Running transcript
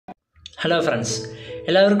Hello friends,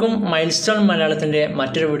 എല്ലാവർക്കും milestone മലയാളത്തിൻ്റെ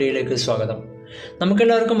മറ്റൊരു വീഡിയോയിലേക്ക് സ്വാഗതം.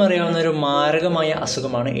 നമുക്കെല്ലാവർക്കും അറിയാവുന്ന ഒരു മാരകമായ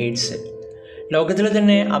അസുഖമാണ് എയ്ഡ്സ്. ലോകത്തിലെ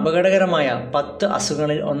തന്നെ അപകടകരമായ 10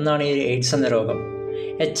 അസുഖങ്ങളിൽ ഒന്നാണ് ഈ എയ്ഡ്സ് എന്ന രോഗം.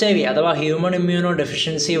 HIV അഥവാ ഹ്യൂമൺ ഇമ്മ്യൂണോ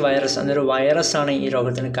ഡെഫിഷ്യൻസി വൈറസ് എന്നൊരു വൈറസാണ് ഈ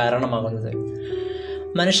രോഗത്തിന് കാരണമാകുന്നത്.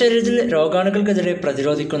 മനുഷ്യശരീരത്തിൽ രോഗാണുക്കൾക്കെതിരെ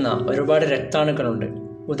പ്രതിരോധിക്കുന്ന ഒരുപാട് രക്താണുക്കളുണ്ട്.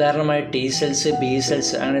 ഉദാഹരണമായി T സെൽസ്, B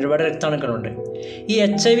സെൽസ്, അങ്ങനെ ഒരുപാട് രക്താണുക്കളുണ്ട്. ഈ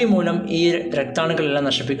HIV മൂലം ഈ രക്താണുക്കളെല്ലാം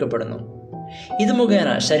നശിപ്പിക്കപ്പെടുന്നു. ഇത് മുഖേന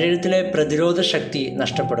ശരീരത്തിലെ പ്രതിരോധ ശക്തി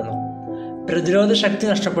നഷ്ടപ്പെടുന്നു. പ്രതിരോധ ശക്തി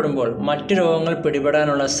നഷ്ടപ്പെടുമ്പോൾ മറ്റ് രോഗങ്ങൾ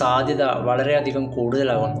പിടിപെടാനുള്ള സാധ്യത വളരെയധികം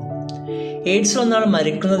കൂടുതലാകുന്നു. എയ്ഡ്സ് വന്നാൽ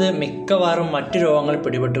മരിക്കുന്നത് മിക്കവാറും മറ്റ് രോഗങ്ങൾ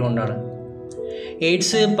പിടിപെട്ടുകൊണ്ടാണ്.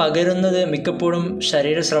 എയ്ഡ്സ് പകരുന്നത് മിക്കപ്പോഴും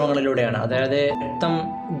ശരീരസ്രവങ്ങളിലൂടെയാണ്, അതായത് രക്തം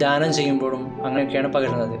ദാനം ചെയ്യുമ്പോഴും അങ്ങനെയൊക്കെയാണ്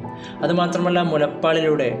പകരുന്നത്. അതുമാത്രമല്ല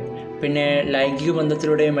മുലപ്പാലിലൂടെ, പിന്നെ ലൈംഗിക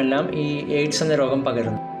ബന്ധത്തിലൂടെയുമെല്ലാം ഈ എയ്ഡ്സ് എന്ന രോഗം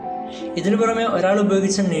പകരുന്നു. ഇതിനു പുറമെ ഒരാൾ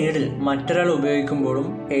ഉപയോഗിച്ച നീഡിൽ മറ്റൊരാൾ ഉപയോഗിക്കുമ്പോഴും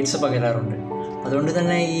എയ്ഡ്സ് പകരാറുണ്ട്. അതുകൊണ്ട്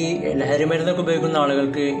തന്നെ ഈ ലഹരി മരുന്നൊക്കെ ഉപയോഗിക്കുന്ന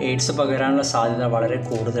ആളുകൾക്ക് എയ്ഡ്സ് പകരാനുള്ള സാധ്യത വളരെ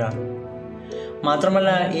കൂടുതലാണ്.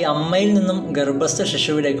 മാത്രമല്ല ഈ അമ്മയിൽ നിന്നും ഗർഭസ്ഥ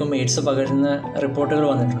ശിശുവിലേക്കും എയ്ഡ്സ് പകരുന്ന റിപ്പോർട്ടുകൾ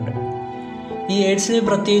വന്നിട്ടുണ്ട്. ഈ എയ്ഡ്സിന്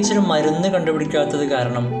പ്രത്യേകിച്ചൊരു മരുന്ന് കണ്ടുപിടിക്കാത്തത്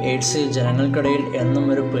കാരണം എയ്ഡ്സ് ജനങ്ങൾക്കിടയിൽ എന്നും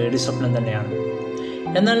ഒരു പേടി സ്വപ്നം തന്നെയാണ്.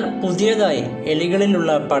 എന്നാൽ പുതിയതായി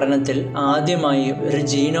എലികളിലുള്ള പഠനത്തിൽ ആദ്യമായി ഒരു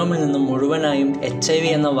ജീനോമിൽ നിന്നും മുഴുവനായും HIV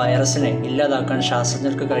എന്ന വൈറസിനെ ഇല്ലാതാക്കാൻ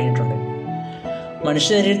ശാസ്ത്രജ്ഞർക്ക് കഴിഞ്ഞിട്ടുണ്ട്. മനുഷ്യ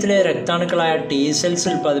ശരീരത്തിലെ രക്താണുക്കളായ T സെൽസ്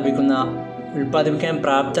ഉൽപ്പാദിപ്പിക്കാൻ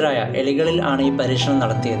പ്രാപ്തരായ എലികളിൽ ആണ് ഈ പരീക്ഷണം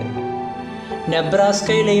നടത്തിയത്.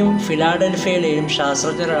 നെബ്രാസ്കയിലെയും ഫിലാഡൽഫിയയിലെയും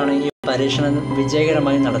ശാസ്ത്രജ്ഞരാണ് ഈ പരീക്ഷണം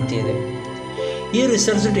വിജയകരമായി നടത്തിയത്. ഈ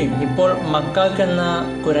റിസർച്ച് ടീം ഇപ്പോൾ മക്കാക്ക് എന്ന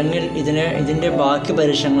കുരങ്ങിൽ ഇതിൻ്റെ ബാക്കി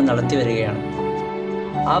പരീക്ഷണങ്ങൾ നടത്തി വരികയാണ്.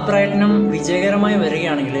 ആ പ്രയത്നം വിജയകരമായി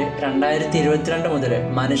വരികയാണെങ്കിൽ 2022 മുതൽ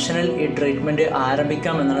മനുഷ്യനിൽ ഈ ട്രീറ്റ്മെൻറ്റ്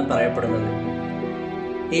ആരംഭിക്കാമെന്നാണ് പറയപ്പെടുന്നത്.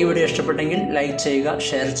 ഈ വീഡിയോ ഇഷ്ടപ്പെട്ടെങ്കിൽ ലൈക്ക് ചെയ്യുക,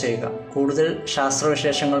 ഷെയർ ചെയ്യുക. കൂടുതൽ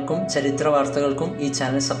ശാസ്ത്രവിശേഷങ്ങൾക്കും ചരിത്ര വാർത്തകൾക്കും ഈ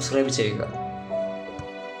ചാനൽ സബ്സ്ക്രൈബ് ചെയ്യുക.